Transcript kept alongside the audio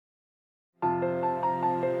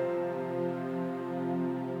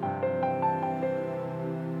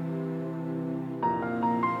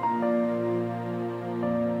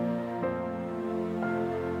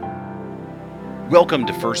Welcome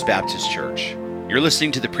to First Baptist Church. You're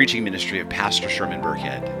listening to the preaching ministry of Pastor Sherman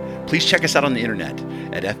Burkhead. Please check us out on the internet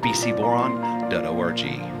at fbcboron.org.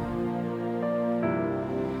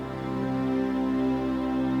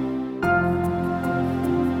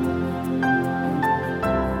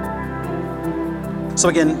 So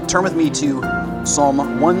again, turn with me to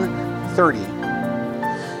Psalm 130.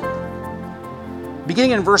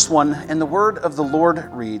 Beginning in verse 1, and the word of the Lord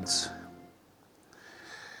reads,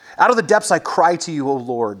 "Out of the depths I cry to you, O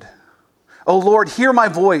Lord. O Lord, hear my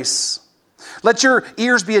voice. Let your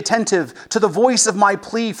ears be attentive to the voice of my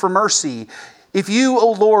plea for mercy. If you,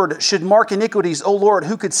 O Lord, should mark iniquities, O Lord,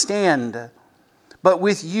 who could stand? But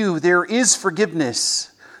with you there is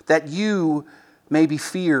forgiveness, that you may be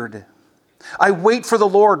feared. I wait for the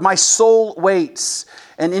Lord, my soul waits,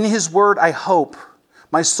 and in his word I hope.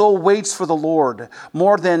 My soul waits for the Lord,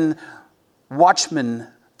 more than watchmen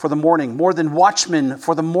for the morning, more than watchmen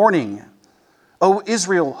for the morning. O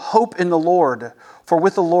Israel, hope in the Lord, for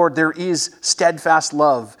with the Lord there is steadfast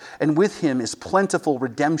love, and with him is plentiful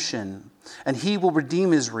redemption, and he will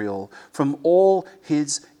redeem Israel from all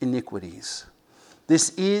his iniquities." This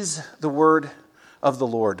is the word of the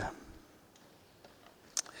Lord.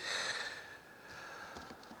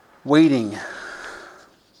 Waiting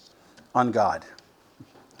on God.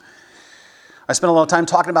 I spent a lot of time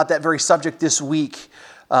talking about that very subject this week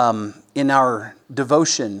in our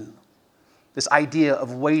devotion, this idea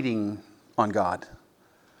of waiting on God.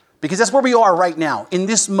 Because that's where we are right now, in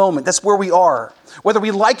this moment. That's where we are. Whether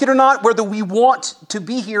we like it or not, whether we want to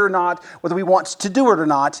be here or not, whether we want to do it or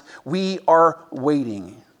not, we are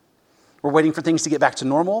waiting. We're waiting for things to get back to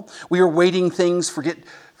normal. We are waiting to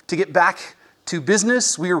get back to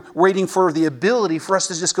business. We are waiting for the ability for us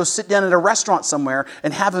to just go sit down at a restaurant somewhere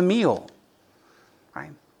and have a meal.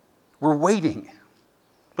 Right? We're waiting.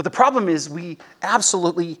 But the problem is we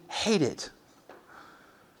absolutely hate it.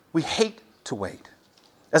 We hate to wait.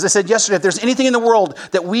 As I said yesterday, if there's anything in the world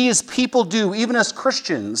that we as people do, even as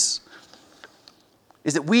Christians,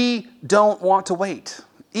 is that we don't want to wait.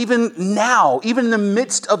 Even now, even in the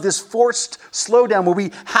midst of this forced slowdown where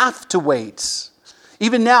we have to wait.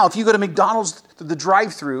 Even now, if you go to McDonald's through the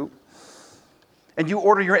drive-thru and you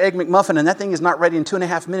order your Egg McMuffin and that thing is not ready in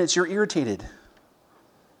 2.5 minutes, you're irritated.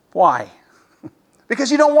 Why? Because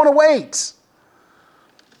you don't want to wait.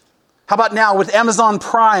 How about now with Amazon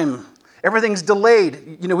Prime? Everything's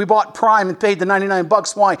delayed. You know, we bought Prime and paid the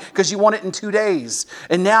 $99. Why? Because you want it in 2 days.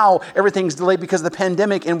 And now everything's delayed because of the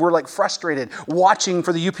pandemic and we're like frustrated watching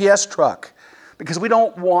for the UPS truck because we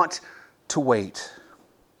don't want to wait.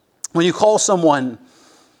 When you call someone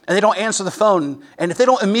and they don't answer the phone, and if they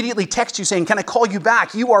don't immediately text you saying, "Can I call you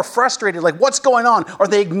back?" you are frustrated. Like, what's going on? Are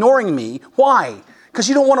they ignoring me? Why? Because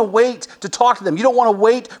you don't want to wait to talk to them. You don't want to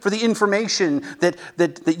wait for the information that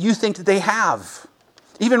you think that they have.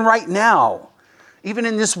 Even right now, even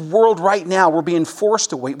in this world right now, we're being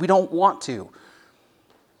forced to wait. We don't want to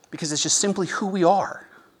because it's just simply who we are.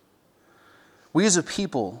 We as a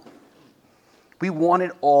people, we want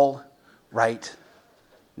it all right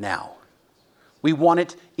now. We want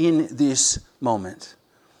it in this moment.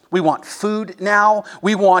 We want food now.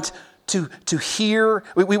 We want to hear.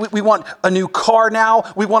 We want a new car now.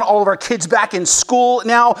 We want all of our kids back in school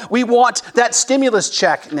now. We want that stimulus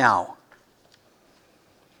check now.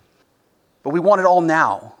 But we want it all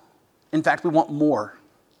now. In fact, we want more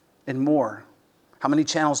and more. How many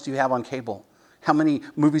channels do you have on cable? How many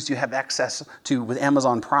movies do you have access to with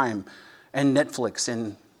Amazon Prime and Netflix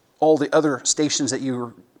and all the other stations that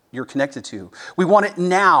you're connected to? We want it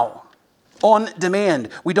now. On demand.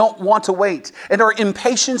 We don't want to wait. And our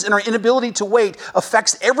impatience and our inability to wait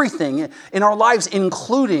affects everything in our lives,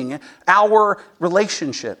 including our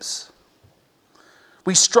relationships.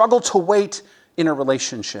 We struggle to wait in our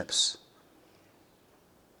relationships.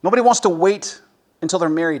 Nobody wants to wait until they're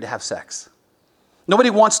married to have sex. Nobody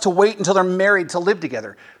wants to wait until they're married to live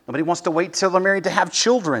together. Nobody wants to wait until they're married to have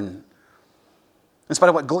children. In spite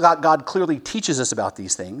of what God clearly teaches us about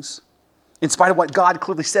these things, in spite of what God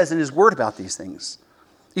clearly says in his word about these things.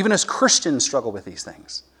 Even as Christians struggle with these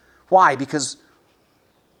things. Why? Because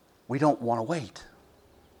we don't want to wait.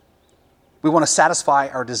 We want to satisfy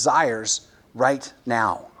our desires right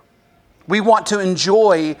now. We want to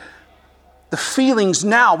enjoy the feelings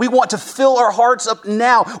now. We want to fill our hearts up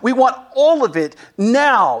now. We want all of it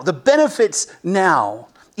now. The benefits now.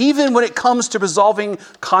 Even when it comes to resolving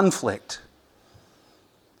conflict.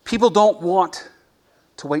 People don't want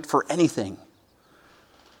to wait for anything.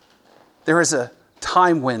 There is a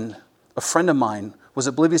time when a friend of mine was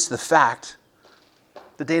oblivious to the fact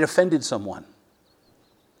that they'd offended someone.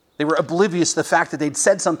 They were oblivious to the fact that they'd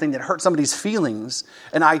said something that hurt somebody's feelings,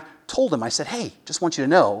 and I told him, I said, hey, just want you to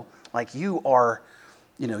know, like you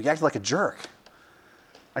act like a jerk.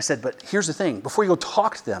 I said, but here's the thing. Before you go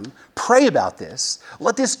talk to them, pray about this.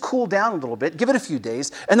 Let this cool down a little bit. Give it a few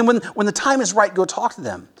days. And then when the time is right, go talk to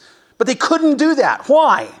them. But they couldn't do that.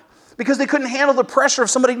 Why? Because they couldn't handle the pressure of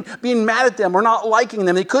somebody being mad at them or not liking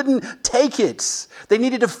them. They couldn't take it. They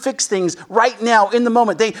needed to fix things right now, in the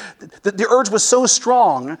moment. The urge was so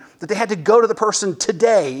strong that they had to go to the person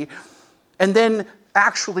today and then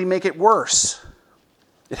actually make it worse.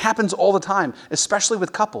 It happens all the time, especially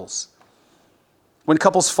with couples. When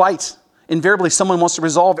couples fight, invariably someone wants to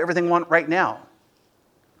resolve everything right now.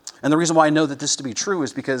 And the reason why I know that this to be true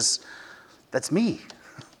is because that's me.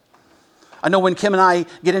 I know when Kim and I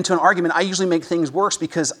get into an argument, I usually make things worse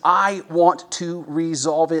because I want to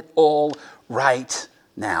resolve it all right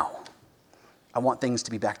now. I want things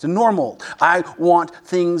to be back to normal. I want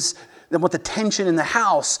the tension in the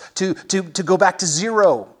house to go back to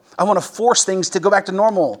zero. I want to force things to go back to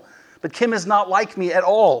normal. But Kim is not like me at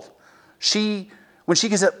all. When she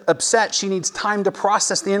gets upset, she needs time to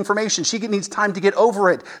process the information. She needs time to get over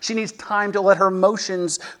it. She needs time to let her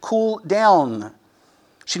emotions cool down.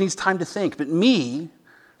 She needs time to think. But me,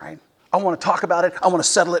 right, I want to talk about it. I want to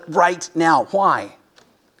settle it right now. Why?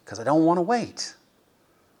 Because I don't want to wait.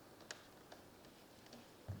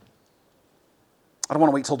 I don't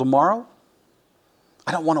want to wait till tomorrow.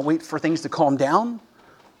 I don't want to wait for things to calm down.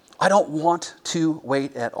 I don't want to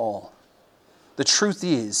wait at all. The truth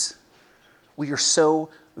is, we are so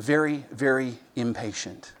very, very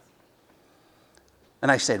impatient.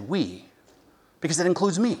 And I said we, because it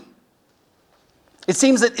includes me. It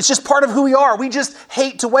seems that it's just part of who we are. We just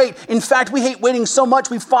hate to wait. In fact, we hate waiting so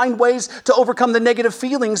much we find ways to overcome the negative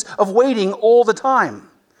feelings of waiting all the time.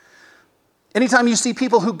 Anytime you see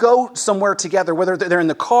people who go somewhere together, whether they're in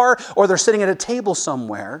the car or they're sitting at a table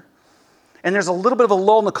somewhere, and there's a little bit of a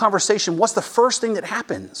lull in the conversation, what's the first thing that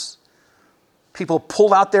happens? People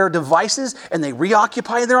pull out their devices and they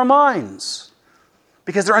reoccupy their minds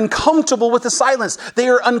because they're uncomfortable with the silence. They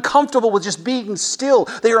are uncomfortable with just being still.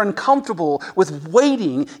 They are uncomfortable with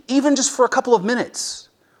waiting even just for a couple of minutes.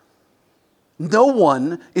 No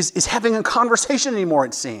one is having a conversation anymore,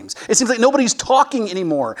 it seems. It seems like nobody's talking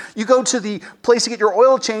anymore. You go to the place to get your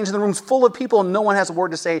oil changed and the room's full of people and no one has a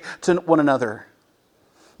word to say to one another.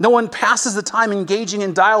 No one passes the time engaging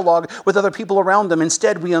in dialogue with other people around them.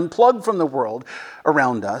 Instead, we unplug from the world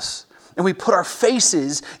around us and we put our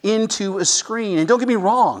faces into a screen. And don't get me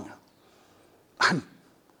wrong,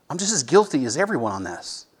 I'm just as guilty as everyone on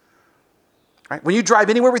this. Right? When you drive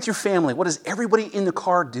anywhere with your family, what is everybody in the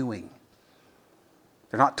car doing?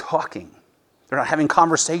 They're not talking. They're not having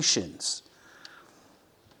conversations.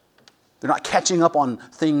 They're not catching up on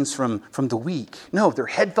things from the week. No, their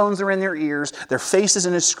headphones are in their ears, their face is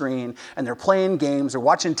in a screen, and they're playing games, they're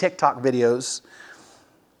watching TikTok videos,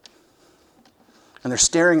 and they're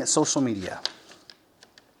staring at social media.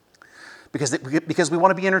 Because we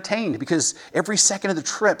want to be entertained, because every second of the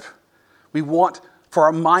trip, we want for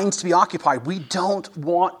our minds to be occupied. We don't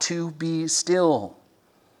want to be still.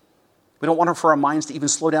 We don't want for our minds to even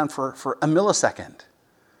slow down for a millisecond.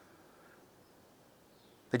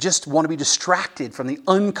 They just want to be distracted from the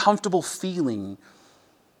uncomfortable feeling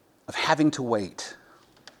of having to wait.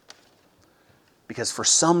 Because for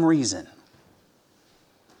some reason,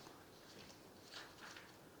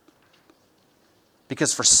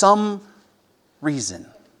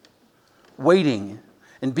 waiting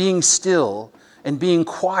and being still and being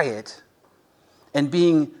quiet and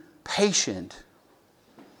being patient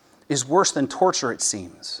is worse than torture, it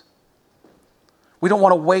seems. We don't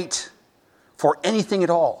want to wait for anything at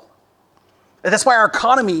all. And that's why our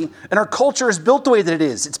economy and our culture is built the way that it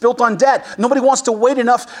is. It's built on debt. Nobody wants to wait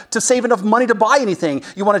enough to save enough money to buy anything.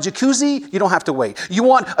 You want a jacuzzi? You don't have to wait. You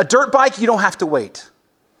want a dirt bike? You don't have to wait.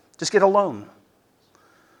 Just get a loan.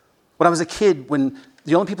 When I was a kid, when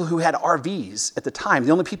the only people who had RVs at the time,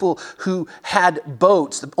 the only people who had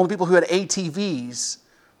boats, the only people who had ATVs,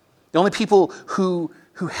 the only people who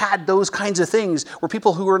had those kinds of things were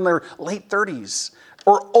people who were in their late 30s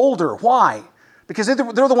or older. Why? Because they're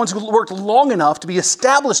the ones who worked long enough to be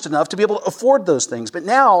established enough to be able to afford those things. But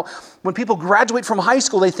now, when people graduate from high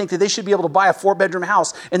school, they think that they should be able to buy a 4-bedroom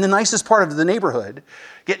house in the nicest part of the neighborhood,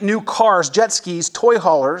 get new cars, jet skis, toy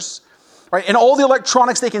haulers, right, and all the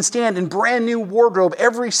electronics they can stand in brand new wardrobe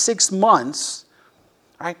every 6 months.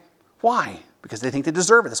 Right? Why? Because they think they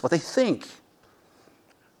deserve it. That's what they think.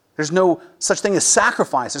 There's no such thing as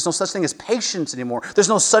sacrifice. There's no such thing as patience anymore. There's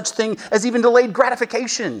no such thing as even delayed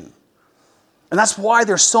gratification. And that's why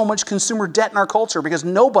there's so much consumer debt in our culture, because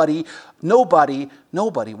nobody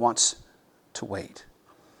wants to wait.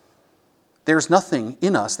 There's nothing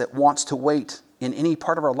in us that wants to wait in any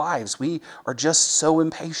part of our lives. We are just so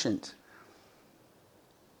impatient.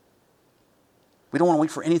 We don't want to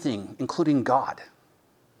wait for anything, including God.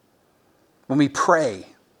 When we pray,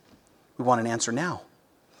 we want an answer now.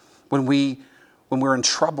 When we're in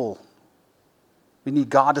trouble, we need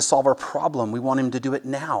God to solve our problem. We want him to do it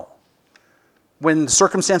now. When the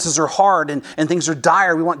circumstances are hard and things are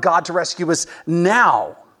dire, we want God to rescue us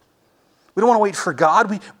now. We don't want to wait for God.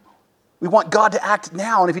 We want God to act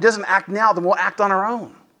now. And if he doesn't act now, then we'll act on our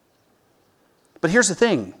own. But here's the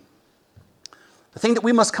thing. The thing that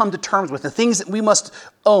we must come to terms with, the things that we must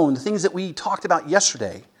own, the things that we talked about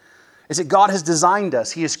yesterday, is that God has designed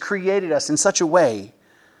us. He has created us in such a way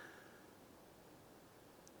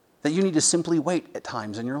that you need to simply wait at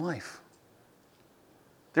times in your life.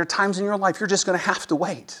 There are times in your life you're just going to have to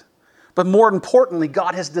wait. But more importantly,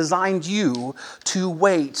 God has designed you to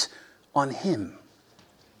wait on him.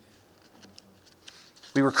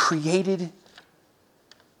 We were created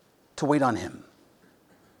to wait on him.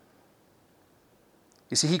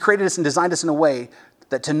 You see, he created us and designed us in a way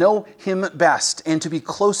that to know him best and to be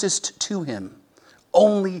closest to him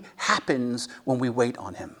only happens when we wait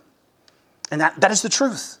on him. And that is the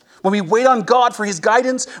truth. When we wait on God for his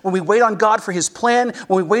guidance, when we wait on God for his plan,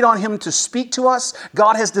 when we wait on him to speak to us,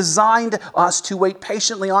 God has designed us to wait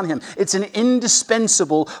patiently on him. It's an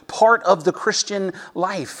indispensable part of the Christian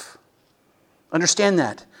life. Understand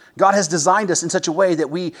that. God has designed us in such a way that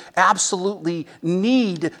we absolutely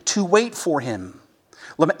need to wait for him.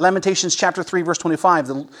 Lamentations chapter 3, verse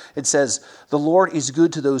 25, it says, "The Lord is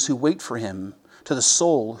good to those who wait for him, to the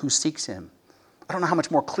soul who seeks him." I don't know how much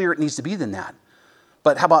more clear it needs to be than that.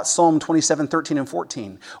 But how about Psalm 27, 13 and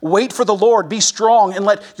 14? "Wait for the Lord, be strong, and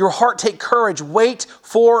let your heart take courage. Wait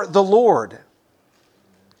for the Lord."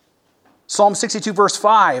 Psalm 62, verse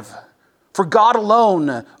 5, "For God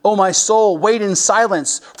alone, O my soul, wait in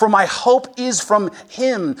silence, for my hope is from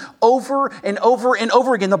him." Over and over and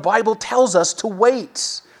over again, the Bible tells us to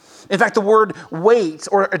wait. In fact, the word wait,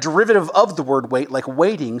 or a derivative of the word wait, like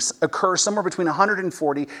waiting, occurs somewhere between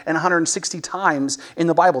 140 and 160 times in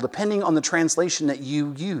the Bible, depending on the translation that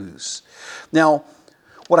you use. Now,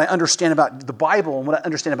 what I understand about the Bible and what I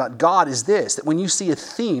understand about God is this, that when you see a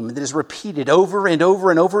theme that is repeated over and over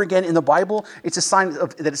and over again in the Bible, it's a sign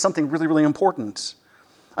that it's something really, really important.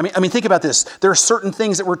 I mean, think about this. There are certain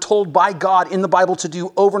things that we're told by God in the Bible to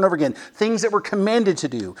do over and over again. Things that we're commanded to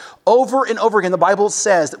do. Over and over again, the Bible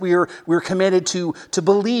says that we're commanded to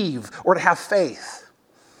believe or to have faith.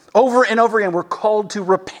 Over and over again, we're called to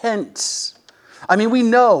repent. I mean, we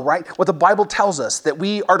know, right, what the Bible tells us, that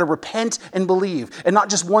we are to repent and believe. And not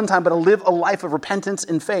just one time, but to live a life of repentance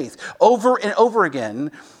and faith. Over and over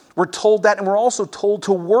again, we're told that, and we're also told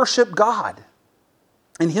to worship God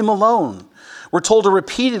and him alone. We're told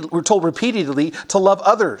repeatedly to love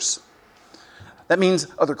others. That means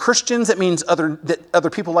other Christians. That means other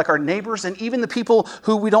people like our neighbors, and even the people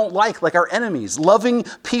who we don't like our enemies. Loving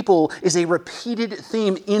people is a repeated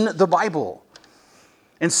theme in the Bible.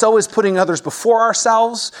 And so is putting others before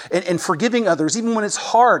ourselves and forgiving others, even when it's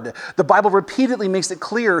hard. The Bible repeatedly makes it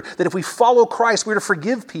clear that if we follow Christ, we're to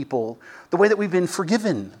forgive people the way that we've been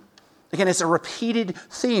forgiven. Again, it's a repeated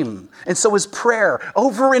theme. And so is prayer.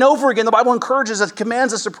 Over and over again, the Bible encourages us,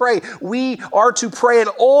 commands us to pray. We are to pray at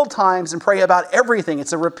all times and pray about everything.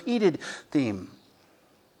 It's a repeated theme.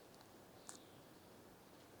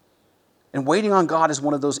 And waiting on God is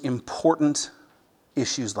one of those important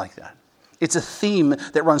issues like that. It's a theme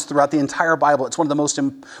that runs throughout the entire Bible. It's one of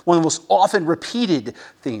the most often repeated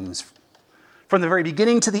themes. From the very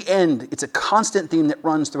beginning to the end, it's a constant theme that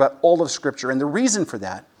runs throughout all of Scripture. And the reason for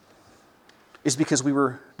that is because we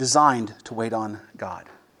were designed to wait on God.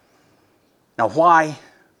 Now, why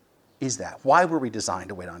is that? Why were we designed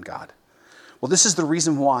to wait on God? Well, this is the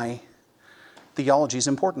reason why theology is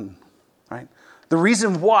important, right? The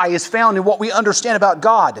reason why is found in what we understand about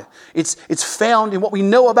God. It's found in what we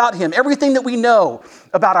know about him. Everything that we know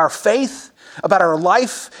about our faith, about our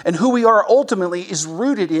life, and who we are ultimately is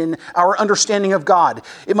rooted in our understanding of God.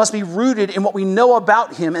 It must be rooted in what we know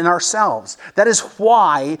about him and ourselves. That is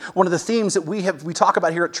why one of the themes that we talk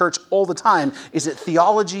about here at church all the time is that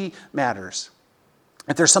theology matters.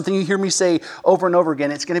 If there's something you hear me say over and over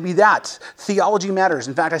again, it's going to be that. Theology matters.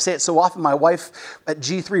 In fact, I say it so often. My wife at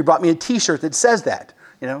G3 brought me a t-shirt that says that,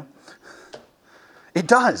 It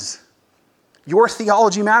does. Your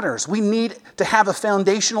theology matters. We need to have a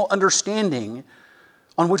foundational understanding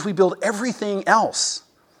on which we build everything else.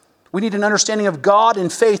 We need an understanding of God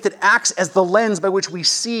and faith that acts as the lens by which we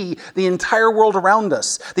see the entire world around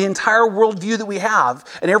us, the entire worldview that we have,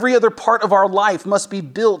 and every other part of our life must be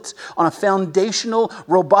built on a foundational,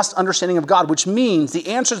 robust understanding of God, which means the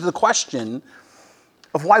answer to the question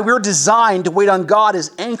of why we're designed to wait on God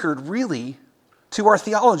is anchored really to our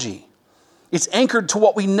theology. It's anchored to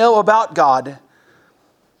what we know about God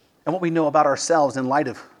and what we know about ourselves in light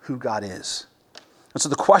of who God is. And so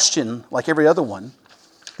the question, like every other one,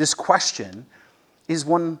 this question is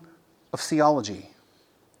one of theology.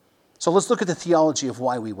 So let's look at the theology of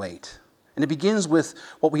why we wait. And it begins with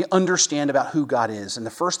what we understand about who God is. And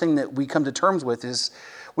the first thing that we come to terms with is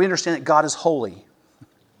we understand that God is holy.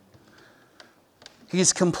 He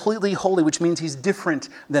is completely holy, which means he's different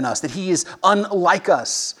than us, that he is unlike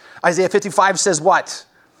us. Isaiah 55 says what?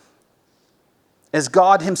 As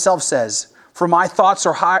God himself says, "For my thoughts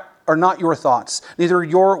are not your thoughts, neither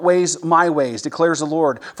your ways my ways, declares the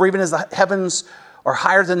Lord. For even as the heavens are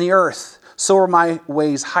higher than the earth, so are my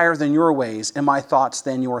ways higher than your ways, and my thoughts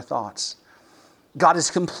than your thoughts." God is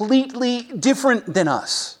completely different than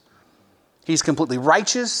us. He's completely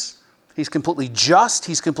righteous. He's completely just.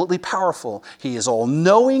 He's completely powerful. He is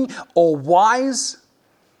all-knowing, all-wise.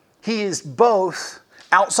 He is both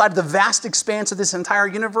outside of the vast expanse of this entire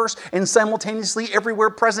universe and simultaneously everywhere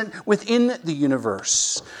present within the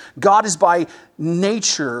universe. God is by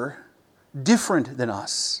nature different than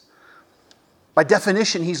us. By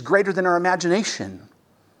definition, he's greater than our imagination.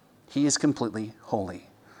 He is completely holy.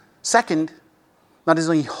 Second, not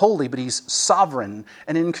only holy, but he's sovereign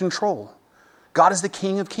and in control. God is the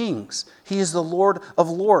King of kings. He is the Lord of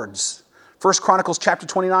lords. 1 Chronicles chapter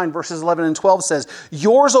 29, verses 11 and 12 says,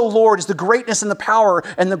 "Yours, O Lord, is the greatness and the power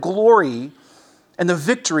and the glory and the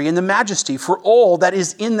victory and the majesty, for all that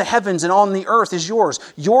is in the heavens and on the earth is yours.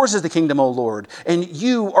 Yours is the kingdom, O Lord, and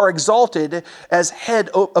you are exalted as head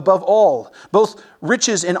above all. Both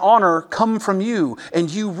riches and honor come from you,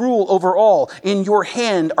 and you rule over all. In your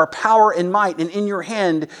hand are power and might, and in your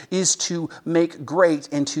hand is to make great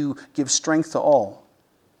and to give strength to all."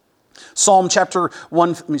 Psalm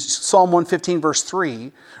 115, verse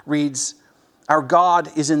 3 reads, "Our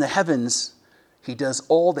God is in the heavens. He does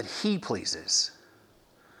all that he pleases."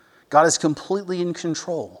 God is completely in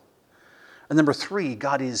control. And number 3,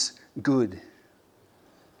 God is good.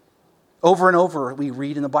 Over and over, we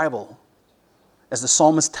read in the Bible, as the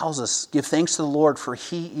psalmist tells us, give thanks to the Lord, for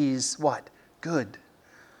he is what? Good.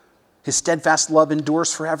 His steadfast love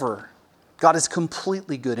endures forever. God is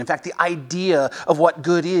completely good. In fact, the idea of what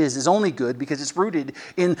good is only good because it's rooted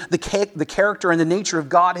in the character and the nature of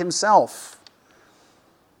God himself.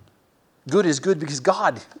 Good is good because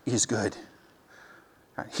God is good.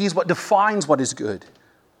 He's what defines what is good.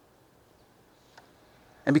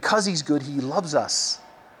 And because he's good, he loves us.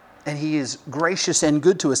 And he is gracious and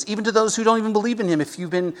good to us, even to those who don't even believe in him. If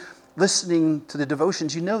you've been listening to the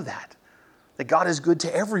devotions, you know that God is good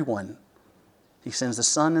to everyone. He sends the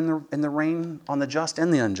sun and the rain on the just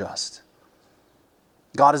and the unjust.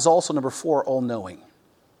 God is also, number 4, all-knowing.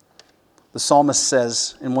 The psalmist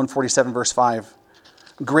says in 147 verse 5,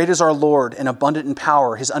 "Great is our Lord and abundant in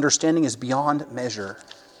power. His understanding is beyond measure."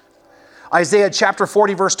 Isaiah chapter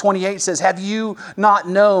 40 verse 28 says, "Have you not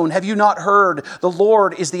known? Have you not heard? The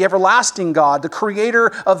Lord is the everlasting God, the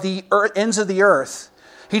creator of the ends of the earth.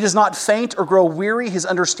 He does not faint or grow weary. His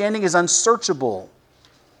understanding is unsearchable."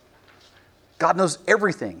 God knows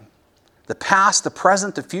everything. The past, the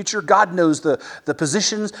present, the future. God knows the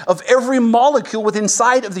positions of every molecule within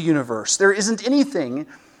inside of the universe. There isn't anything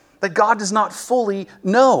that God does not fully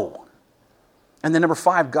know. And then number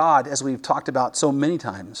 5, God, as we've talked about so many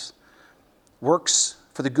times, works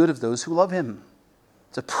for the good of those who love him.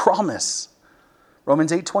 It's a promise.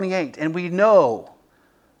 Romans 8:28. And we know,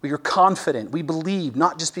 we are confident, we believe,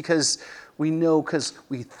 not just because we know because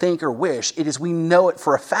we think or wish. It is we know it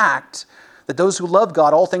for a fact that those who love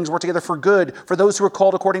God, all things work together for good, for those who are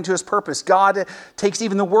called according to his purpose. God takes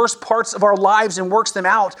even the worst parts of our lives and works them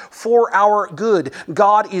out for our good.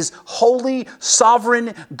 God is holy,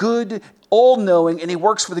 sovereign, good, all-knowing, and he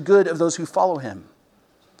works for the good of those who follow him.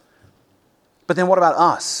 But then what about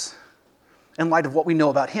us? In light of what we know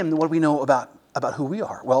about him, what do we know about who we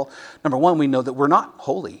are? Well, number 1, we know that we're not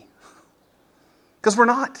holy. Because we're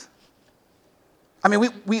not. I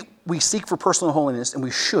mean, we seek for personal holiness, and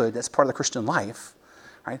we should. That's part of the Christian life,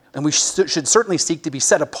 right? And we should certainly seek to be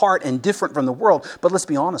set apart and different from the world. But let's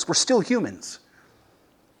be honest, we're still humans.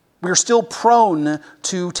 We are still prone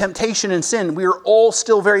to temptation and sin. We are all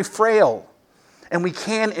still very frail. And we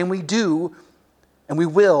can and we do and we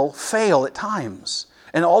will fail at times.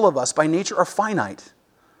 And all of us, by nature, are finite.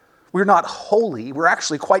 We're not holy. We're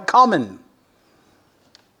actually quite common.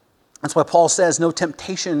 That's why Paul says, no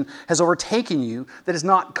temptation has overtaken you that is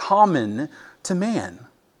not common to man.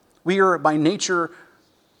 We are by nature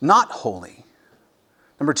not holy.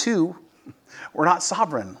 Number two, we're not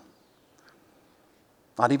sovereign.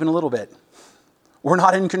 Not even a little bit. We're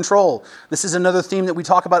not in control. This is another theme that we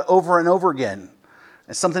talk about over and over again.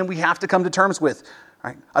 It's something we have to come to terms with.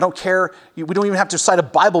 Right? I don't care. We don't even have to cite a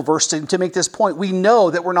Bible verse to make this point. We know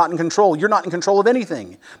that we're not in control. You're not in control of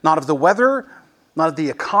anything. Not of the weather, not of the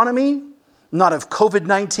economy, not of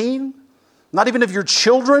COVID-19, not even of your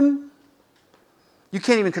children. You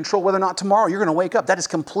can't even control whether or not tomorrow you're going to wake up. That is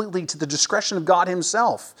completely to the discretion of God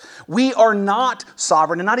himself. We are not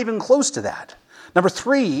sovereign and not even close to that. Number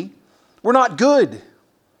three, we're not good.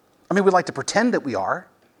 I mean, we like to pretend that we are.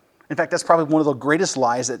 In fact, that's probably one of the greatest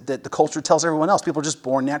lies that the culture tells everyone else. People are just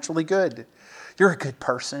born naturally good. You're a good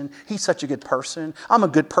person. He's such a good person. I'm a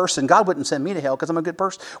good person. God wouldn't send me to hell because I'm a good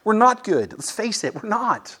person. We're not good. Let's face it, we're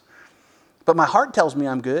not. But my heart tells me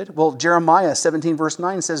I'm good. Well, Jeremiah 17 verse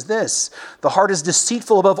 9 says this, the heart is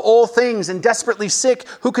deceitful above all things and desperately sick.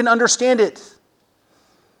 Who can understand it?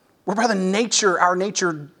 We're by our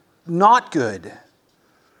nature, not good.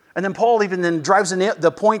 And then Paul even then drives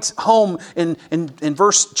the point home in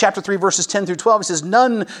chapter 3, verses 10 through 12. He says,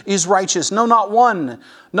 none is righteous, no, not one.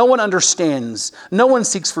 No one understands. No one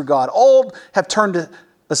seeks for God. All have turned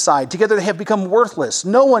aside. Together they have become worthless.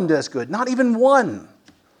 No one does good, not even one.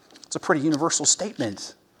 It's a pretty universal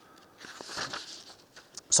statement.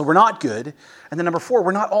 So we're not good. And then number four,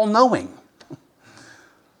 we're not all-knowing.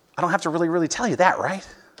 I don't have to really tell you that, right?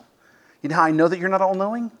 You know how I know that you're not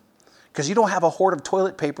all-knowing? Because you don't have a hoard of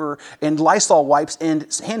toilet paper and Lysol wipes and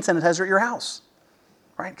hand sanitizer at your house,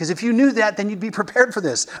 right? Because if you knew that, then you'd be prepared for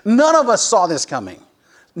this. None of us saw this coming.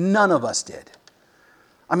 None of us did.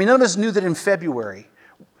 I mean, none of us knew that in February,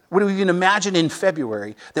 would we even imagine in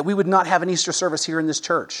February that we would not have an Easter service here in this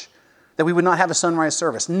church, that we would not have a sunrise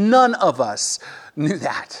service? None of us knew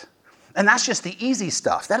that. And that's just the easy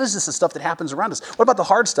stuff. That is just the stuff that happens around us. What about the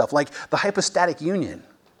hard stuff, like the hypostatic union?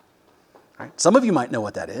 Right? Some of you might know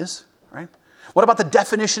what that is. Right? What about the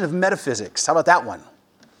definition of metaphysics? How about that one?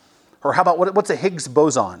 Or how about what's a Higgs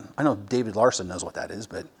boson? I know David Larson knows what that is,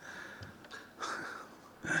 but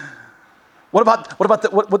what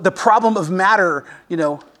about the problem of matter? You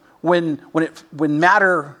know, when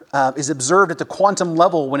matter is observed at the quantum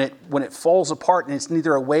level, when it falls apart and it's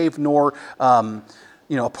neither a wave nor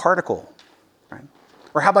a particle, right?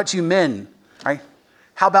 Or how about you men, right?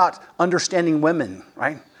 How about understanding women,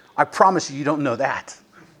 right? I promise you don't know that.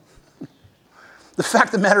 The fact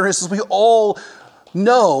of the matter is we all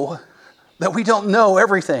know that we don't know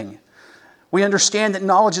everything. We understand that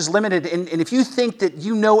knowledge is limited. And if you think that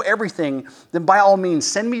you know everything, then by all means,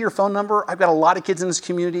 send me your phone number. I've got a lot of kids in this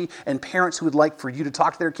community and parents who would like for you to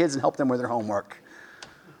talk to their kids and help them with their homework.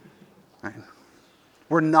 Right?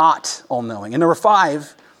 We're not all-knowing. And number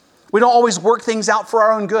five, we don't always work things out for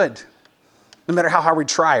our own good, no matter how hard we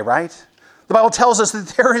try, right? The Bible tells us that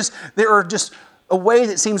there are just a way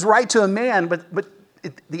that seems right to a man, but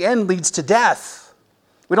the end leads to death.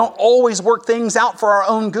 We don't always work things out for our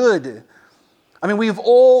own good. I mean, we've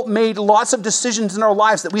all made lots of decisions in our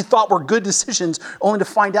lives that we thought were good decisions, only to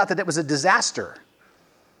find out that it was a disaster.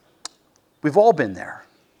 We've all been there.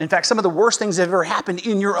 In fact, some of the worst things that have ever happened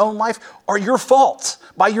in your own life are your fault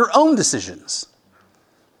by your own decisions.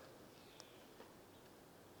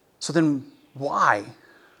 So then why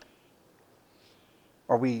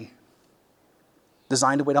are we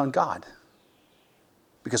designed to wait on God?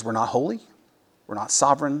 Because we're not holy, we're not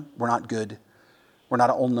sovereign, we're not good, we're not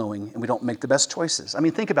all-knowing, and we don't make the best choices. I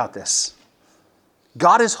mean, think about this.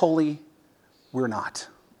 God is holy, we're not.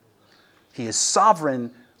 He is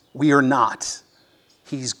sovereign, we are not.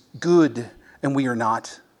 He's good, and we are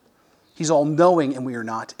not. He's all-knowing, and we are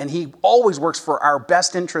not. And he always works for our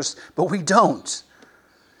best interest, but we don't.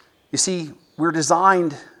 You see, we're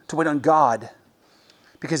designed to wait on God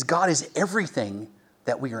because God is everything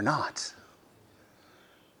that we are not.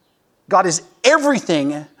 God is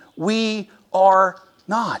everything we are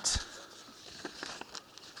not.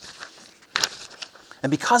 And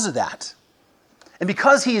because of that, and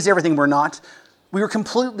because he is everything we're not, we are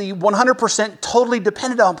completely, 100%, totally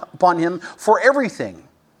dependent upon him for everything,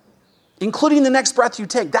 including the next breath you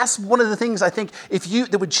take. That's one of the things I think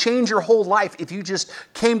that would change your whole life if you just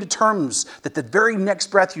came to terms that the very next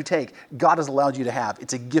breath you take, God has allowed you to have.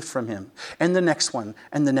 It's a gift from him. And the next one,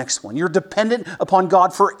 and the next one. You're dependent upon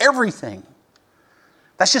God for everything.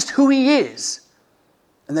 That's just who he is.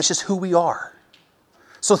 And that's just who we are.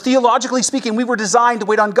 So theologically speaking, we were designed to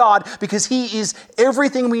wait on God because he is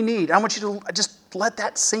everything we need. I want you to just let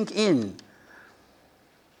that sink in.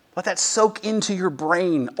 Let that soak into your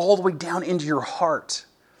brain, all the way down into your heart.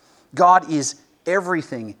 God is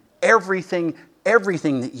everything, everything,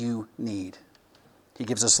 everything that you need. He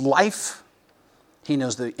gives us life. He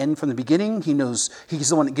knows the end from the beginning. He knows He's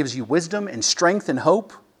the one that gives you wisdom and strength and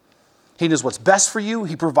hope. He knows what's best for you.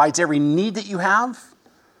 He provides every need that you have.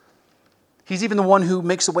 He's even the one who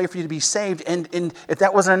makes a way for you to be saved. And if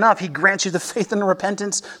that wasn't enough, He grants you the faith and the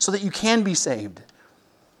repentance so that you can be saved.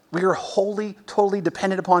 We are wholly, totally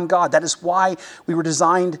dependent upon God. That is why we were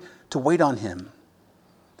designed to wait on Him.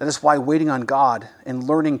 That is why waiting on God and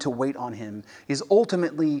learning to wait on Him is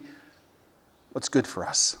ultimately what's good for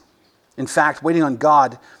us. In fact, waiting on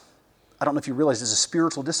God, I don't know if you realize, is a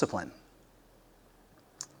spiritual discipline.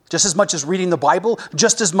 Just as much as reading the Bible,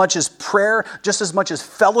 just as much as prayer, just as much as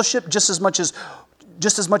fellowship, just as much as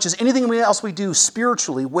anything else we do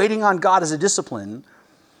spiritually, waiting on God is a discipline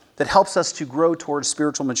that helps us to grow towards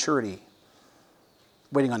spiritual maturity.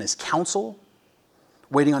 Waiting on His counsel,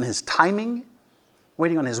 waiting on His timing,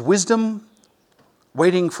 waiting on His wisdom,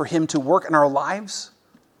 waiting for Him to work in our lives.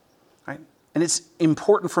 Right? And it's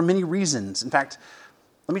important for many reasons. In fact,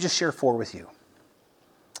 let me just share 4 with you.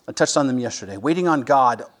 I touched on them yesterday. Waiting on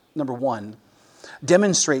God, number 1,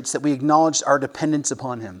 demonstrates that we acknowledge our dependence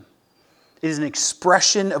upon Him. It is an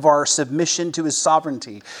expression of our submission to His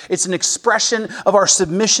sovereignty. It's an expression of our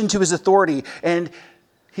submission to His authority and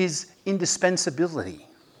His indispensability.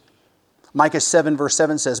 Micah 7 verse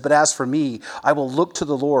 7 says, "But as for me, I will look to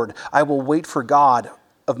the Lord. I will wait for God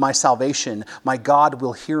of my salvation. My God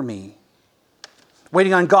will hear me."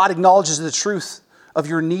 Waiting on God acknowledges the truth of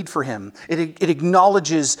your need for Him. It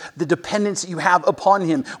acknowledges the dependence that you have upon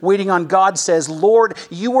Him. Waiting on God says, "Lord,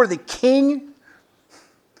 you are the King.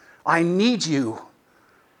 I need you,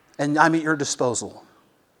 and I'm at your disposal."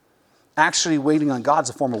 Actually, waiting on God is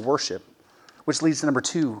a form of worship, which leads to number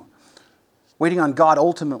 2. Waiting on God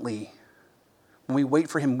ultimately, when we wait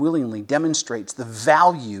for Him willingly, demonstrates the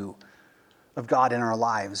value of God in our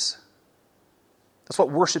lives. That's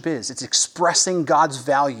what worship is. It's expressing God's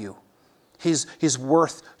value, His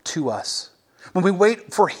worth to us. When we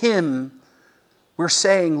wait for Him, we're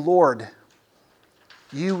saying, "Lord,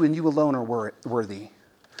 you and you alone are worthy.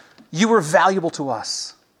 You are valuable to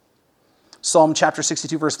us." Psalm chapter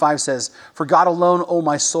 62 verse 5 says, "For God alone, O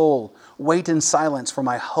my soul, wait in silence, for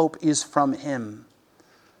my hope is from Him."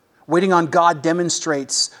 Waiting on God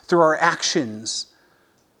demonstrates through our actions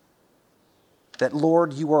that,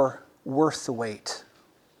 Lord, you are worth the wait.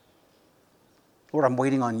 Lord, I'm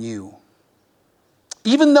waiting on you.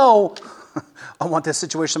 Even though I want this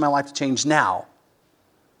situation in my life to change now,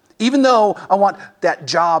 even though I want that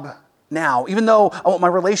job now, even though I want my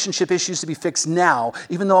relationship issues to be fixed now,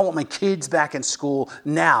 even though I want my kids back in school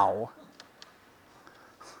now,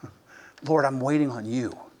 Lord, I'm waiting on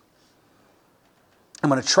you. I'm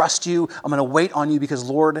going to trust you. I'm going to wait on you because,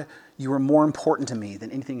 Lord, you are more important to me than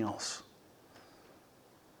anything else.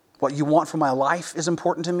 What you want for my life is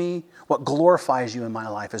important to me. What glorifies you in my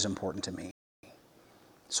life is important to me.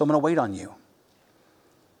 So I'm going to wait on you.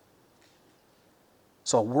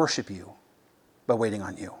 So I'll worship you by waiting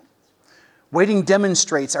on you. Waiting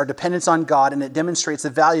demonstrates our dependence on God, and it demonstrates the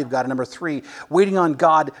value of God. And number 3, waiting on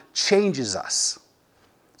God changes us.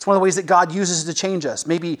 It's one of the ways that God uses to change us.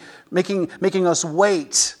 Maybe making us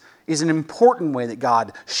wait is an important way that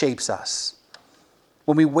God shapes us.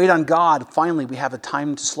 When we wait on God, finally, we have a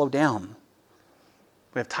time to slow down.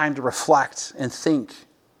 We have time to reflect and think,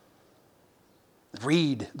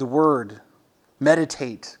 read the Word,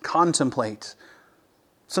 meditate, contemplate,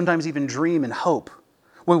 sometimes even dream and hope.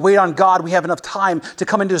 When we wait on God, we have enough time to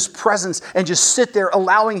come into His presence and just sit there,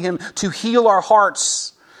 allowing Him to heal our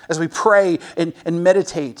hearts as we pray and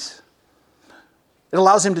meditate. It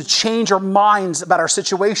allows Him to change our minds about our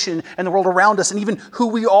situation and the world around us and even who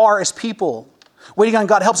we are as people. Waiting on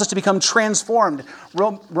God helps us to become transformed.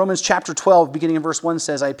 Romans chapter 12, beginning in verse 1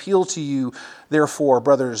 says, "I appeal to you, therefore,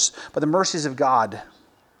 brothers, by the mercies of God,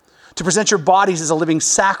 to present your bodies as a living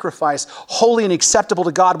sacrifice, holy and acceptable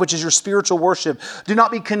to God, which is your spiritual worship. Do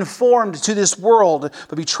not be conformed to this world,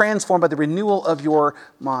 but be transformed by the renewal of your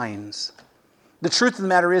minds." The truth of the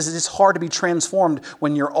matter is, it's hard to be transformed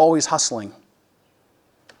when you're always hustling.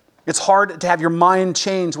 It's hard to have your mind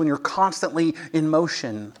changed when you're constantly in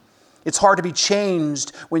motion. It's hard to be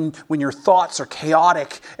changed when your thoughts are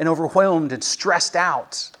chaotic and overwhelmed and stressed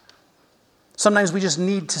out. Sometimes we just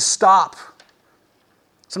need to stop.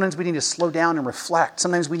 Sometimes we need to slow down and reflect.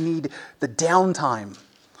 Sometimes we need the downtime.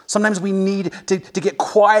 Sometimes we need to get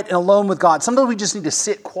quiet and alone with God. Sometimes we just need to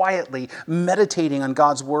sit quietly, meditating on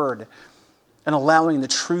God's Word and allowing the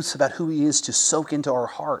truths about who He is to soak into our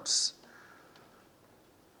hearts.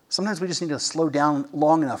 Sometimes we just need to slow down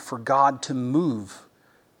long enough for God to move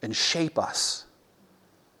and shape us.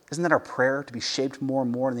 Isn't that our prayer, to be shaped more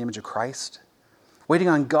and more in the image of Christ? Waiting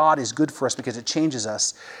on God is good for us because it changes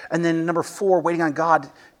us. And then number 4, waiting on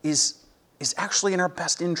God is actually in our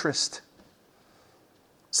best interest.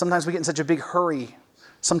 Sometimes we get in such a big hurry.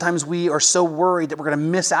 Sometimes we are so worried that we're going to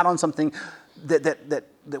miss out on something that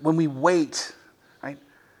when we wait, right,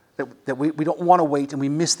 that we don't want to wait and we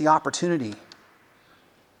miss the opportunity.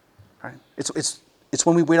 Right? It's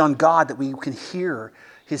when we wait on God that we can hear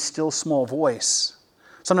his still small voice.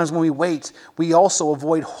 Sometimes when we wait, we also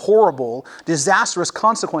avoid horrible, disastrous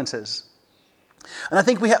consequences. And I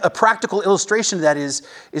think we have a practical illustration of that is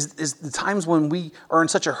the times when we are in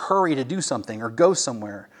such a hurry to do something or go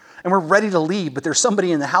somewhere. And we're ready to leave, but there's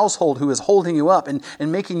somebody in the household who is holding you up and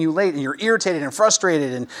making you late, and you're irritated and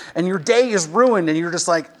frustrated, and your day is ruined, and you're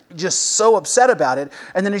just so upset about it.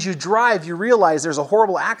 And then as you drive, you realize there's a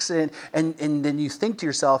horrible accident, and then you think to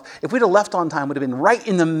yourself, if we'd have left on time, we'd have been right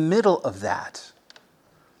in the middle of that.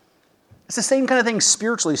 It's the same kind of thing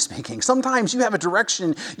spiritually speaking. Sometimes you have a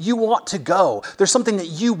direction you want to go. There's something that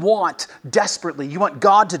you want desperately. You want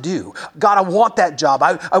God to do. God, I want that job.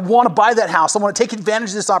 I want to buy that house. I want to take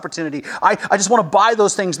advantage of this opportunity. I just want to buy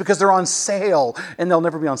those things because they're on sale and they'll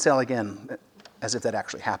never be on sale again, as if that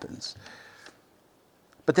actually happens.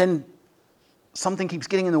 But then something keeps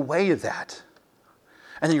getting in the way of that.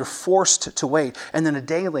 And then you're forced to wait. And then a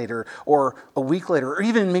day later or a week later or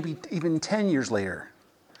even 10 years later,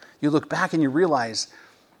 you look back and you realize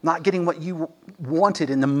not getting what you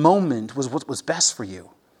wanted in the moment was what was best for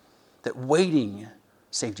you. That waiting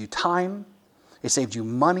saved you time, it saved you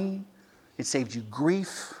money, it saved you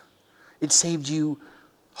grief, it saved you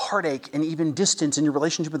heartache and even distance in your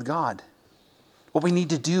relationship with God. What we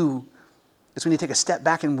need to do is we need to take a step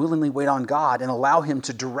back and willingly wait on God and allow him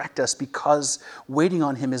to direct us because waiting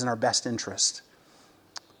on him is in our best interest.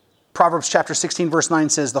 Proverbs chapter 16, verse 9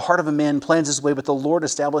 says, the heart of a man plans his way, but the Lord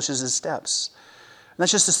establishes his steps. And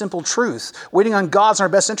that's just a simple truth. Waiting on God's in our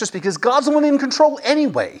best interest because God's the one in control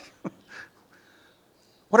anyway.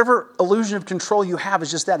 Whatever illusion of control you have is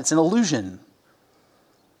just that. It's an illusion.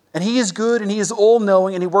 And he is good and he is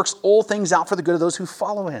all-knowing and he works all things out for the good of those who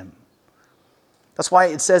follow him. That's why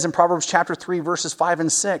it says in Proverbs chapter 3, verses 5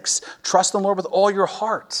 and 6, trust in the Lord with all your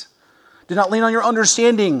heart. Do not lean on your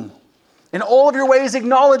understanding. In all of your ways,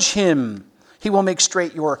 acknowledge him. He will make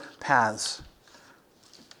straight your paths.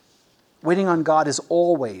 Waiting on God is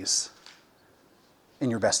always in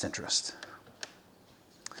your best interest.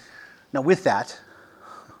 Now with that,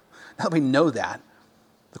 now that we know that,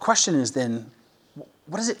 the question is then,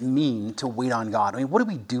 what does it mean to wait on God? I mean, what do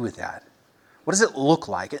we do with that? What does it look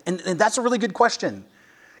like? And that's a really good question.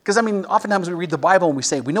 Because, oftentimes we read the Bible and we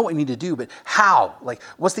say, we know what we need to do, but how?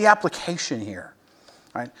 What's the application here?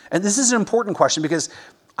 Right? And this is an important question because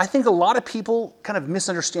I think a lot of people kind of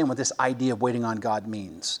misunderstand what this idea of waiting on God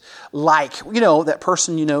means. Like, that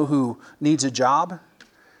person who needs a job,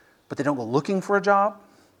 but they don't go looking for a job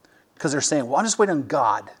because they're saying, well, I'm just waiting on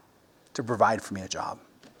God to provide for me a job.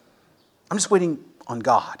 I'm just waiting on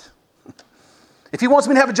God. If he wants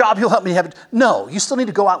me to have a job, he'll help me have it. No, you still need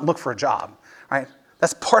to go out and look for a job, right?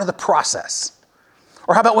 That's part of the process.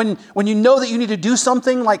 Or how about when you know that you need to do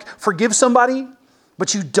something like forgive somebody,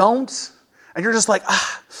 but you don't, and you're just like,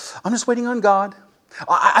 I'm just waiting on God.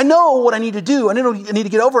 I know what I need to do. I need to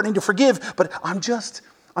get over it. I need to forgive, but I'm just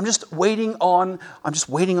waiting on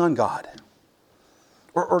God.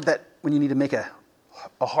 Or that when you need to make a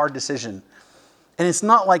hard decision, and it's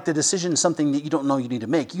not like the decision is something that you don't know you need to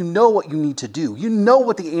make. You know what you need to do. You know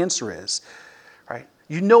what the answer is, right?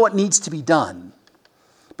 You know what needs to be done,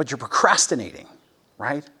 but you're procrastinating,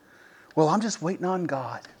 right? Well, I'm just waiting on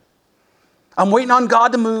God. I'm waiting on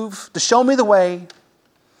God to move, to show me the way.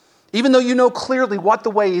 Even though you know clearly what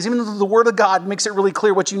the way is, even though the Word of God makes it really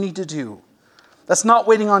clear what you need to do. That's not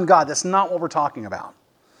waiting on God. That's not what we're talking about.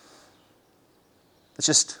 It's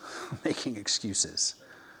just making excuses.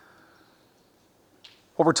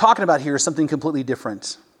 What we're talking about here is something completely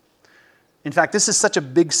different. In fact, this is such a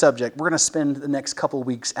big subject. We're going to spend the next couple of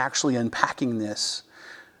weeks actually unpacking this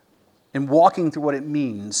and walking through what it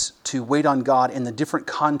means to wait on God in the different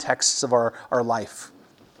contexts of our life.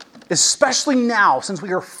 Especially now, since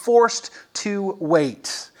we are forced to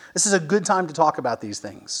wait. This is a good time to talk about these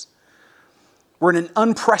things. We're in an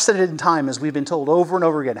unprecedented time, as we've been told over and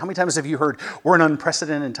over again. How many times have you heard, we're in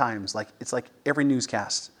unprecedented times? It's like every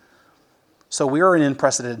newscast. So we are in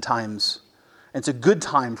unprecedented times. And it's a good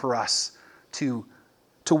time for us to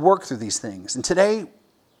work through these things. And today,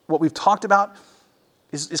 what we've talked about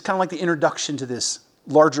is kind of like the introduction to this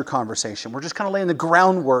larger conversation. We're just kind of laying the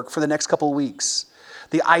groundwork for the next couple of weeks.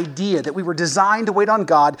 the idea that we were designed to wait on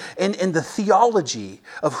God, and the theology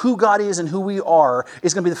of who God is and who we are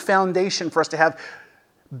is going to be the foundation for us to have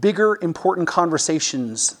bigger, important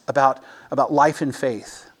conversations about life and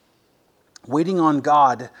faith. Waiting on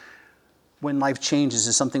God when life changes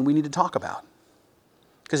is something we need to talk about.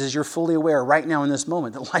 Because as you're fully aware right now in this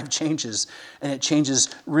moment, that life changes, and it changes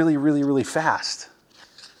really, really, really fast.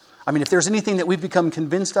 I mean, if there's anything that we've become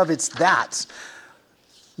convinced of, it's that.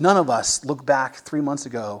 None of us look back 3 months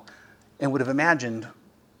ago and would have imagined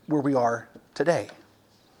where we are today.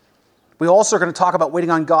 We also are going to talk about waiting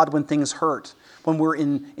on God when things hurt, when we're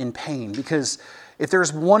in pain. Because if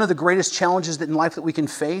there's one of the greatest challenges that in life that we can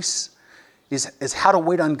face is how to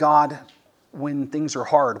wait on God when things are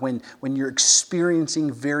hard, when you're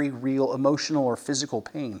experiencing very real emotional or physical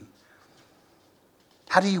pain.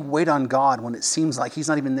 How do you wait on God when it seems like He's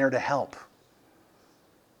not even there to help?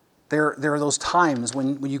 There are those times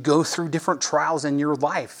when you go through different trials in your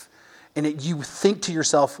life and you think to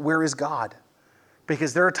yourself, where is God?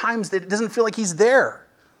 Because there are times that it doesn't feel like He's there,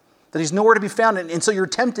 that He's nowhere to be found. And so you're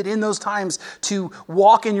tempted in those times to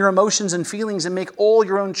walk in your emotions and feelings and make all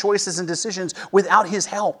your own choices and decisions without His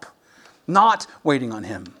help, not waiting on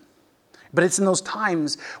Him. But it's in those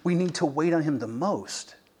times we need to wait on Him the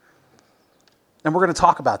most. And we're going to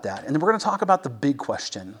talk about that. And then we're going to talk about the big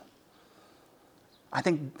question. I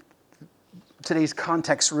think today's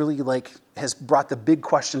context really has brought the big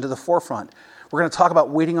question to the forefront. We're going to talk about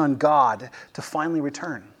waiting on God to finally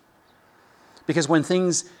return. Because when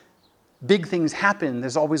big things happen,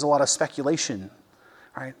 there's always a lot of speculation,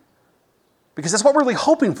 right? Because that's what we're really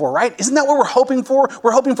hoping for, right? Isn't that what we're hoping for?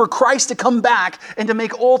 We're hoping for Christ to come back and to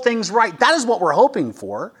make all things right. That is what we're hoping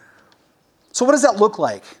for. So what does that look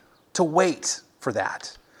like to wait for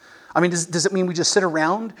that? I mean, does it mean we just sit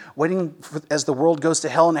around waiting as the world goes to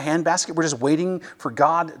hell in a handbasket? We're just waiting for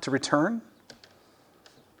God to return?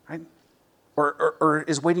 Right? Or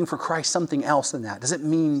is waiting for Christ something else than that? What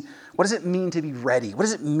does it mean to be ready? What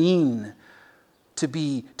does it mean to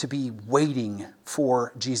be waiting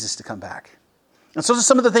for Jesus to come back? And so those are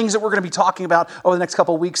some of the things that we're going to be talking about over the next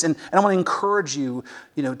couple of weeks. And I want to encourage you,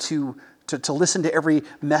 to listen to every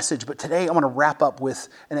message. But today I want to wrap up with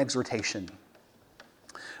an exhortation.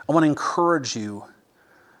 I want to encourage you.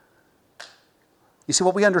 You see,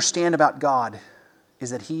 what we understand about God is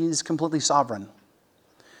that He is completely sovereign.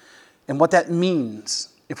 And what that means,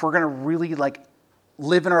 if we're going to really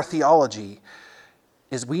live in our theology,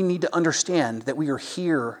 is we need to understand that we are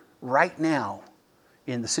here right now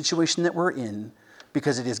in the situation that we're in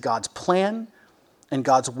because it is God's plan and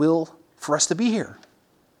God's will for us to be here.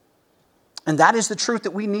 And that is the truth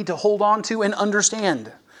that we need to hold on to and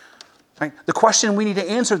understand. Right? The question we need to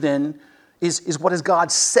answer then is what is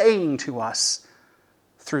God saying to us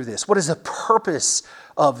through this? What is the purpose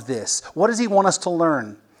of this? What does He want us to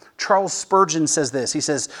learn? Charles Spurgeon says this. He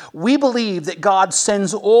says, "We believe that God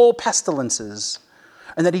sends all pestilences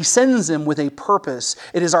and that He sends them with a purpose.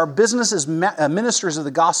 It is our business as ministers of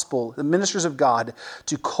the gospel, the ministers of God,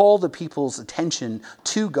 to call the people's attention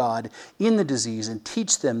to God in the disease and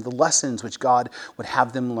teach them the lessons which God would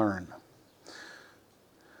have them learn."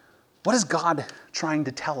 What is God trying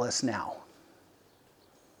to tell us now?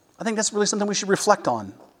 I think that's really something we should reflect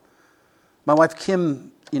on. My wife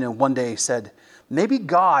Kim, one day said, maybe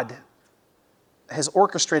God has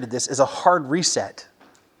orchestrated this as a hard reset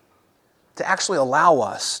to actually allow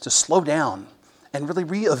us to slow down and really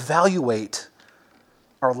reevaluate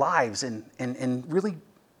our lives and really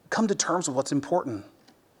come to terms with what's important.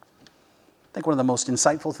 I think one of the most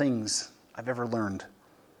insightful things I've ever learned.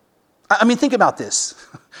 I mean, think about this.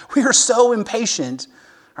 We are so impatient,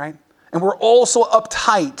 right? And we're all so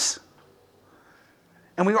uptight.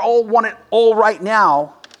 And we all want it all right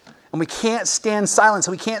now. And we can't stand silence,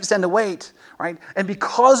 and we can't stand to wait, right? And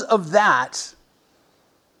because of that,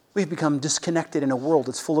 we've become disconnected in a world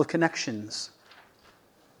that's full of connections.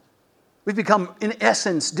 We've become, in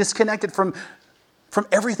essence, disconnected from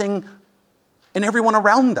everything and everyone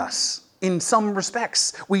around us in some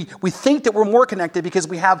respects. We think that we're more connected because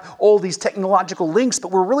we have all these technological links,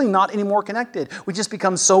 but we're really not any more connected. We just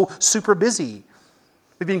become so super busy.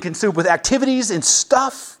 We've been consumed with activities and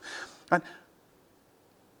stuff, right?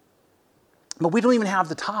 But we don't even have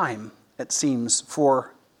the time, it seems,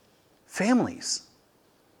 for families.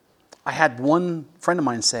 I had one friend of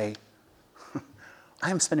mine say,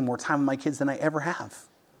 I am spending more time with my kids than I ever have.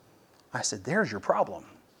 I said, there's your problem.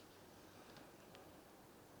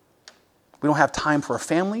 We don't have time for our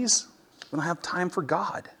families. We don't have time for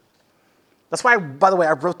God. That's why, by the way,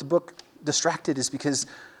 I wrote the book Distracted, is because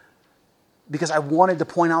I wanted to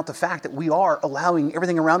point out the fact that we are allowing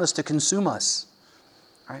everything around us to consume us.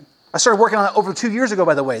 Right? I started working on it over 2 years ago,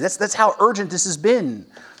 by the way. That's how urgent this has been.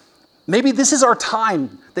 Maybe this is our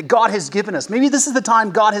time that God has given us. Maybe this is the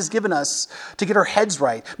time God has given us to get our heads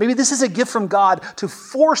right. Maybe this is a gift from God to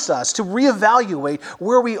force us to reevaluate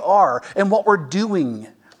where we are and what we're doing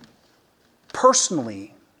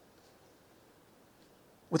personally,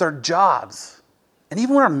 with our jobs, and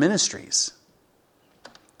even with our ministries.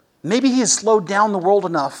 Maybe He has slowed down the world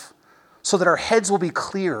enough so that our heads will be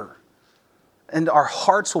clear and our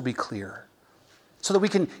hearts will be clear, so that we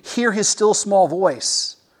can hear His still small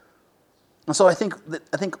voice. And so I think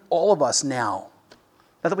all of us now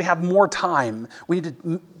that we have more time, we need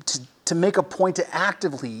to make a point to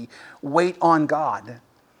actively wait on God.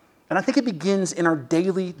 And I think it begins in our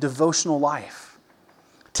daily devotional life.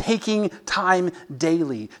 Taking time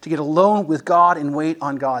daily to get alone with God and wait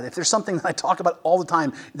on God. If there's something that I talk about all the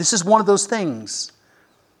time, this is one of those things.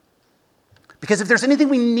 Because if there's anything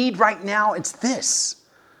we need right now, it's this.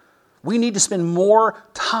 We need to spend more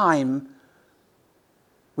time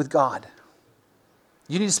with God.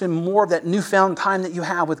 You need to spend more of that newfound time that you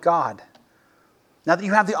have with God. Now that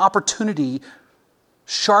you have the opportunity,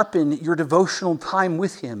 sharpen your devotional time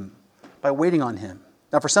with Him by waiting on Him.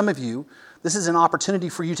 Now for some of you, this is an opportunity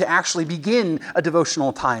for you to actually begin a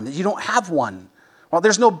devotional time, that you don't have one. Well,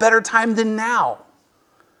 there's no better time than now.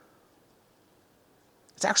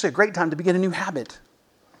 It's actually a great time to begin a new habit.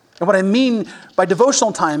 And what I mean by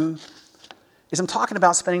devotional time is I'm talking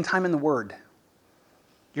about spending time in the Word.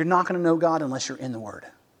 You're not going to know God unless you're in the Word.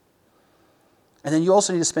 And then you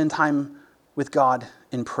also need to spend time with God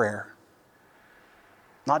in prayer.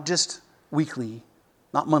 Not just weekly,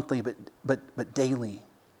 not monthly, but daily.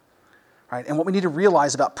 Right? And what we need to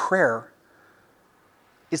realize about prayer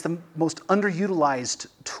is the most underutilized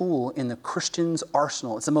tool in the Christian's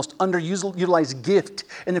arsenal. It's the most underutilized gift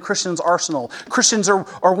in the Christian's arsenal. Christians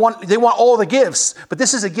they want all the gifts, but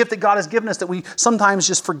this is a gift that God has given us that we sometimes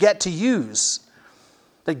just forget to use.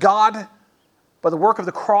 That God, by the work of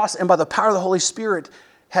the cross and by the power of the Holy Spirit,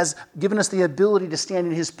 has given us the ability to stand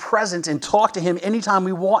in His presence and talk to Him anytime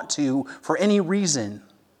we want to for any reason.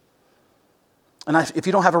 And if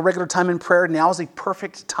you don't have a regular time in prayer, now is the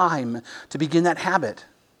perfect time to begin that habit.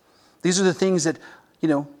 These are the things that,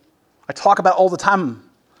 I talk about all the time.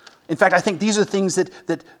 In fact, I think these are the things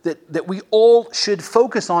that we all should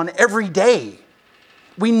focus on every day.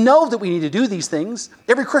 We know that we need to do these things.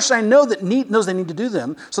 Every Christian I know knows they need to do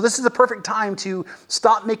them. So this is the perfect time to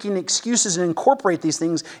stop making excuses and incorporate these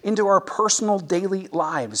things into our personal daily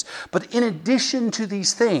lives. But in addition to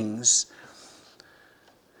these things,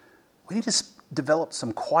 we need to develop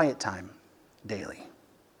some quiet time daily.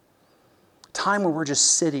 Time where we're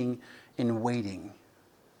just sitting and waiting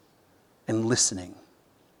and listening.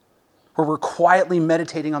 Where we're quietly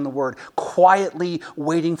meditating on the Word, quietly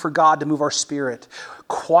waiting for God to move our spirit,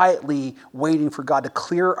 quietly waiting for God to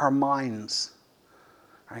clear our minds.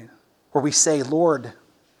 Right? Where we say, Lord,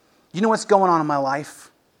 you know what's going on in my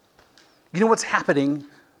life. You know what's happening.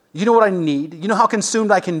 You know what I need. You know how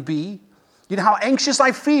consumed I can be. You know how anxious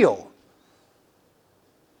I feel.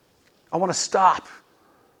 I want to stop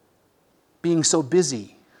being so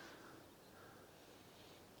busy.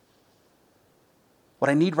 What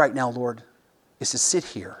I need right now, Lord, is to sit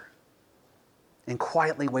here and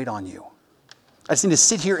quietly wait on you. I just need to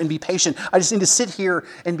sit here and be patient. I just need to sit here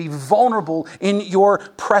and be vulnerable in your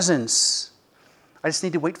presence. I just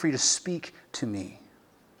need to wait for you to speak to me.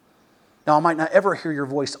 Now, I might not ever hear your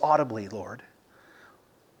voice audibly, Lord,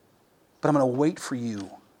 but I'm going to wait for you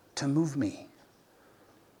to move me.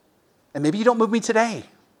 And maybe you don't move me today.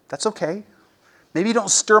 That's okay. Maybe you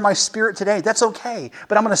don't stir my spirit today. That's okay.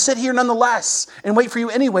 But I'm going to sit here nonetheless and wait for you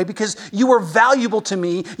anyway because you are valuable to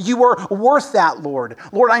me. You are worth that, Lord.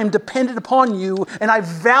 Lord, I am dependent upon you and I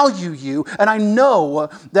value you. And I know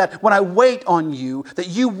that when I wait on you, that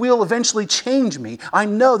you will eventually change me. I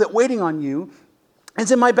know that waiting on you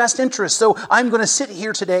is in my best interest. So I'm going to sit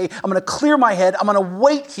here today. I'm going to clear my head. I'm going to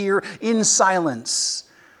wait here in silence.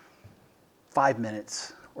 5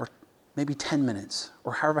 minutes or maybe 10 minutes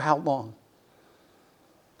or how long.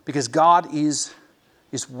 Because God is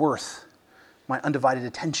worth my undivided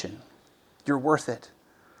attention. You're worth it.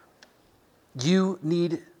 You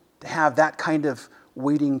need to have that kind of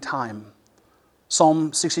waiting time.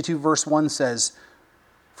 Psalm 62 verse 1 says,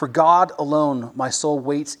 "For God alone my soul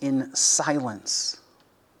waits in silence.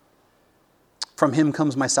 From Him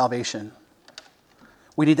comes my salvation."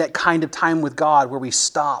 We need that kind of time with God where we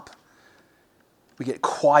stop, we get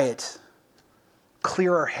quiet,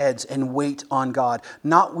 clear our heads and wait on God.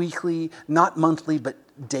 Not weekly, not monthly, but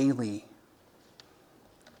daily.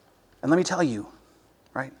 And let me tell you,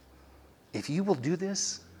 right? If you will do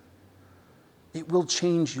this, It will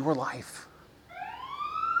change your life.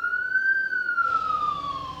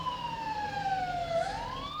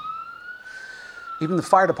 Even the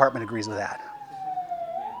fire department agrees with that.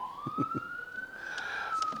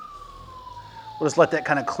 We'll just let that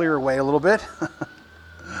kind of clear away a little bit.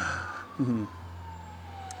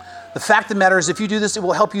 The fact of the matter is, if you do this, it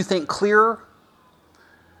will help you think clearer,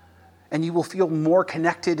 and you will feel more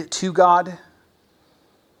connected to God.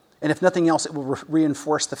 And if nothing else, it will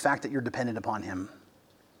reinforce the fact that you're dependent upon Him.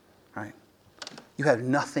 Right? You have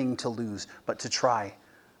nothing to lose but to try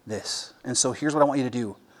this. And so here's what I want you to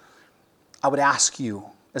do. I would ask you,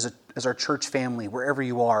 as our church family, wherever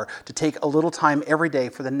you are, to take a little time every day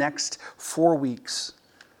for the next 4 weeks.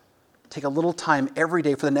 Take a little time every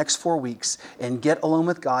day for the next 4 weeks and get alone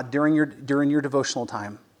with God during your devotional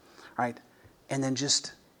time. Right? And then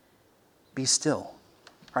just be still.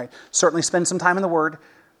 Right? Certainly spend some time in the Word.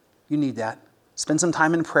 You need that. Spend some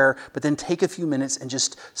time in prayer, but then take a few minutes and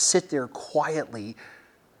just sit there quietly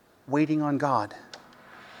waiting on God.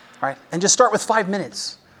 Right? And just start with 5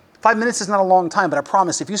 minutes. 5 minutes is not a long time, but I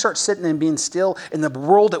promise if you start sitting and being still in the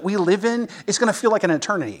world that we live in, it's going to feel like an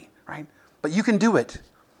eternity. Right? But you can do it.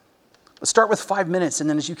 Start with 5 minutes, and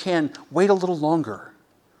then as you can, wait a little longer.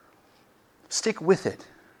 Stick with it.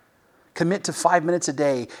 Commit to 5 minutes a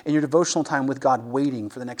day in your devotional time with God, waiting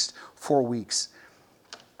for the next 4 weeks.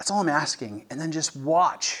 That's all I'm asking. And then just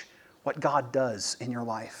watch what God does in your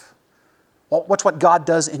life. Watch what God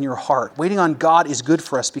does in your heart. Waiting on God is good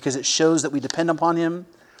for us because it shows that we depend upon Him.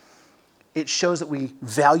 It shows that we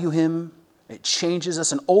value Him. It changes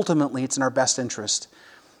us, and ultimately it's in our best interest.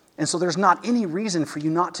 And so there's not any reason for you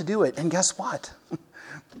not to do it. And guess what?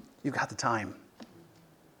 You've got the time,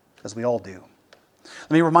 as we all do.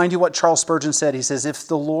 Let me remind you what Charles Spurgeon said. He says, "If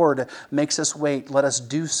the Lord makes us wait, let us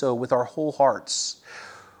do so with our whole hearts.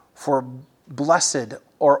 For blessed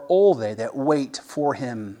are all they that wait for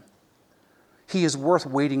Him. He is worth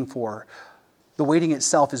waiting for." The waiting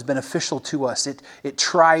itself is beneficial to us. It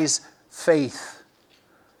tries faith,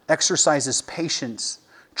 exercises patience,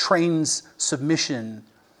 trains submission,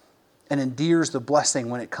 and endears the blessing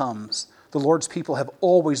when it comes. The Lord's people have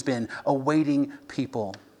always been a waiting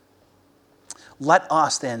people. Let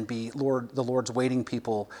us then be the Lord's waiting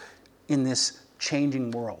people in this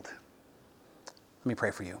changing world. Let me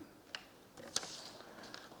pray for you.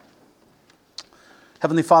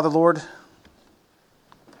 Heavenly Father, Lord,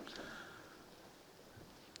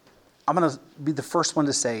 I'm going to be the first one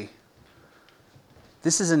to say,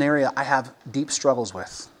 this is an area I have deep struggles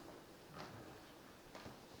with.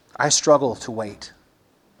 I struggle to wait.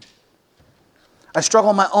 I struggle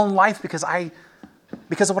in my own life because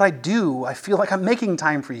of what I do. I feel like I'm making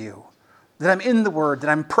time for you, that I'm in the Word, that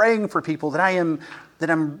I'm praying for people, that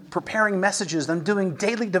I'm preparing messages, that I'm doing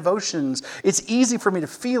daily devotions. It's easy for me to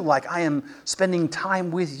feel like I am spending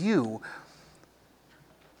time with you.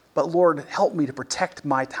 But Lord, help me to protect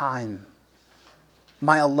my time,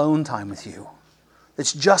 my alone time with you.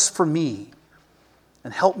 It's just for me.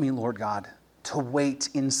 And help me, Lord God, to wait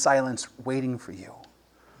in silence, waiting for you.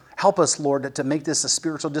 Help us, Lord, to make this a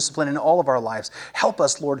spiritual discipline in all of our lives. Help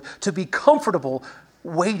us, Lord, to be comfortable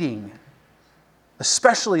waiting,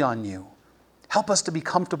 especially on you. Help us to be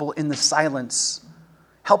comfortable in the silence.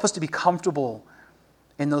 Help us to be comfortable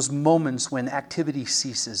in those moments when activity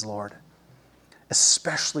ceases, Lord,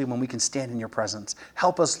 especially when we can stand in your presence.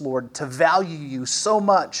 Help us, Lord, to value you so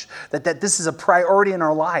much that this is a priority in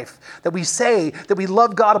our life, that we say that we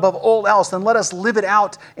love God above all else, then let us live it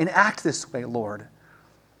out and act this way, Lord.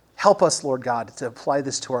 Help us, Lord God, to apply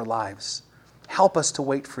this to our lives. Help us to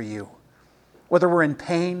wait for you. Whether we're in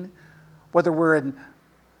pain, whether we're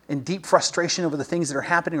in deep frustration over the things that are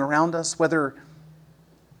happening around us, whether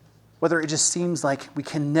it just seems like we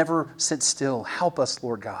can never sit still, help us,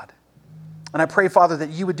 Lord God. And I pray, Father, that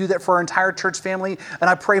you would do that for our entire church family. And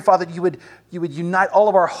I pray, Father, that you would unite all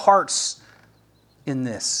of our hearts in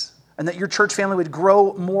this. And that your church family would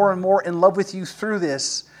grow more and more in love with you through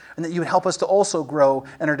this. And that you would help us to also grow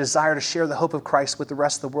in our desire to share the hope of Christ with the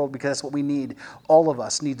rest of the world, because that's what we need. All of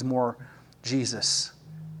us needs more Jesus.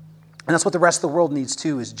 And that's what the rest of the world needs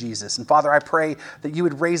too, is Jesus. And Father, I pray that you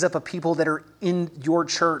would raise up a people that are in your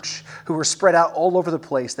church, who are spread out all over the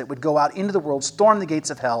place, that would go out into the world, storm the gates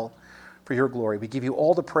of hell, for your glory. We give you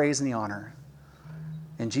all the praise and the honor.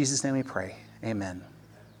 In Jesus' name we pray. Amen.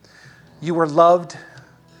 You were loved,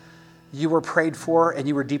 you were prayed for, and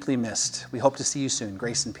you were deeply missed. We hope to see you soon.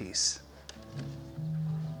 Grace and peace.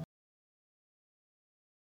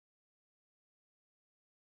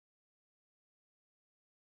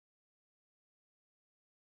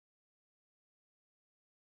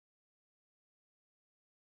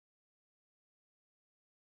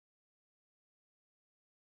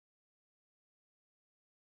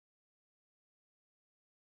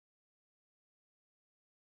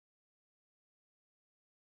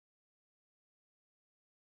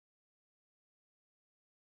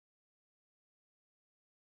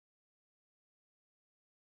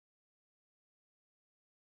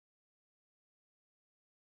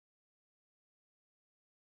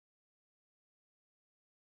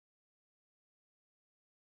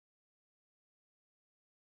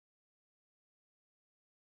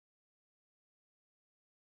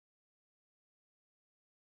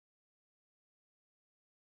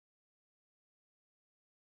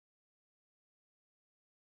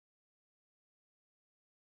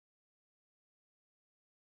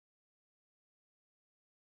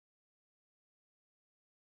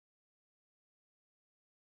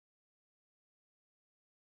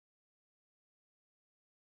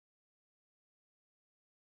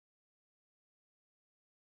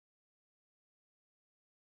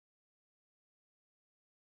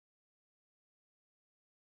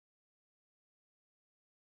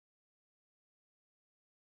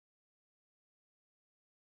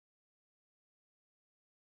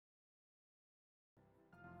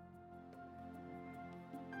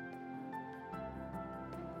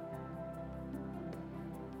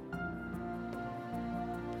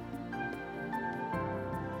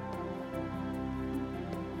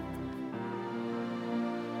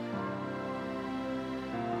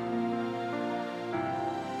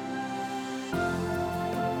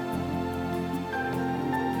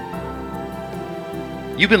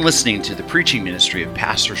 You've been listening to the preaching ministry of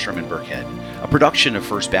Pastor Sherman Burkhead, a production of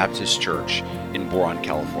First Baptist Church in Boron,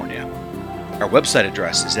 California. Our website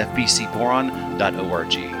address is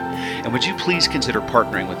fbcboron.org. And would you please consider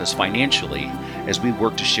partnering with us financially as we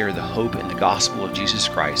work to share the hope and the gospel of Jesus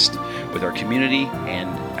Christ with our community and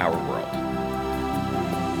our world.